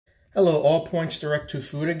Hello, All Points Direct to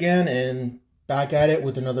Food again, and back at it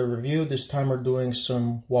with another review. This time we're doing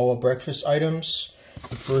some Wawa breakfast items.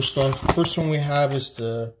 First one we have is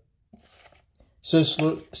the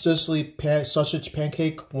Sizzli sausage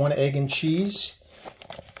pancake, 1 egg and cheese.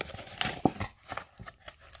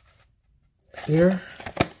 There.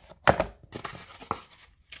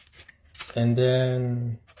 And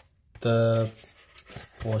then the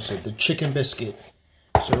chicken biscuit.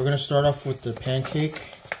 So we're going to start off with the pancake.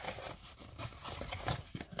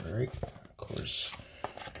 Alright, of course,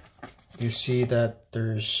 you see that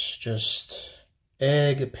there's just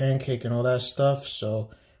egg, pancake, and all that stuff. So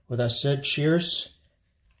with that said, cheers.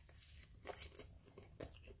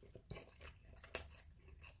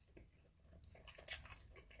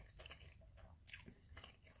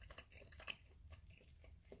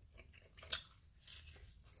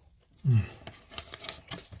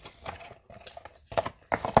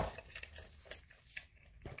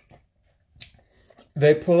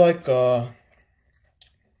 They put like,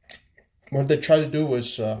 what they try to do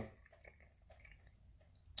was,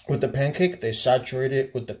 with the pancake, they saturate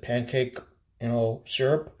it with the pancake,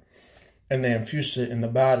 syrup, and they infuse it in the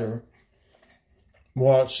batter.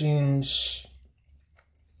 While it seems,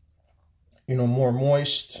 more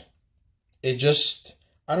moist, it just,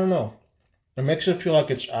 I don't know, it makes it feel like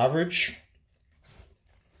it's average.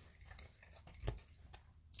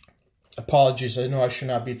 Apologies, I know I should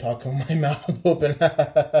not be talking with my mouth open.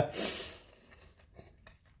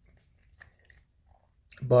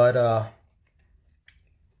 But,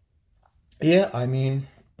 yeah, I mean,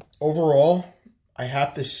 overall, I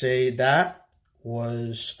have to say that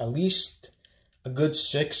was at least a good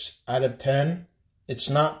 6 out of 10. It's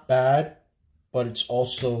not bad, but it's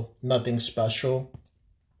also nothing special.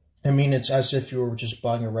 I mean, it's as if you were just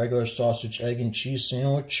buying a regular sausage, egg, and cheese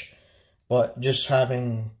sandwich, but just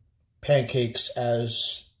having pancakes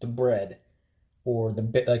as the bread, or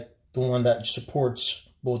the one that supports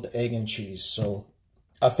both the egg and cheese. So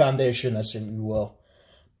a foundation, as if you will.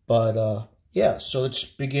 But yeah, so let's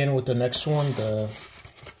begin with the next one, the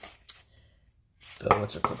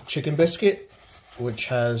what's it called, chicken biscuit, which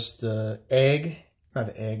has the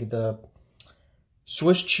the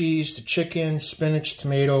Swiss cheese, the chicken, spinach,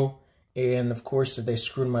 tomato, and of course they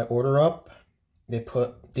screwed my order up. They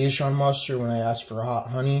put Dijon mustard when I asked for hot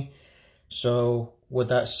honey. So with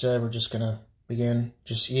that said, we're just gonna begin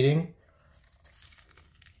just eating.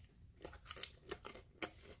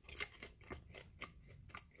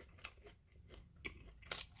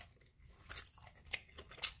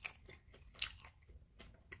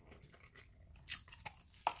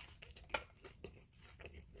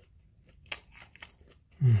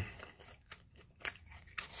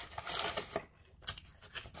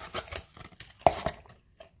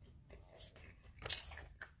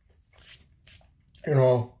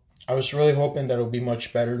 I was really hoping that it would be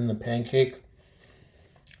much better than the pancake.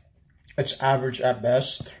 It's average at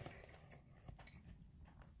best.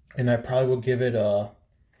 And I probably will give it a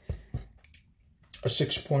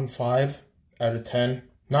 6.5 out of 10.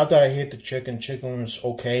 Not that I hate the chicken. Chicken was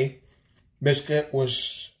okay. Biscuit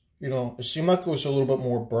was, it seemed like it was a little bit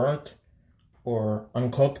more burnt or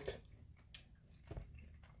uncooked.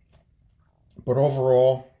 But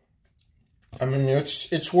overall, I mean,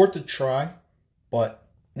 it's worth a try, but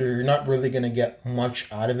you're not really going to get much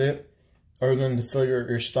out of it other than to fill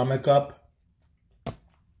your stomach up.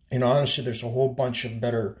 Honestly, there's a whole bunch of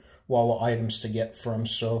better Wawa items to get from.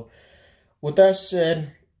 So with that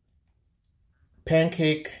said,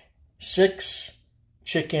 pancake 6,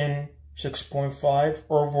 chicken 6.5.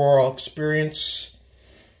 Overall experience,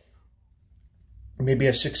 maybe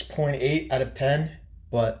a 6.8 out of 10.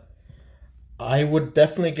 But I would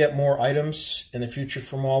definitely get more items in the future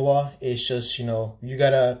from Wawa. It's just, you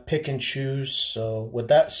gotta pick and choose. So with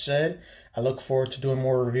that said, I look forward to doing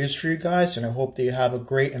more reviews for you guys, and I hope that you have a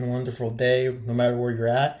great and wonderful day, no matter where you're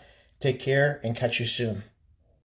at. Take care, and catch you soon.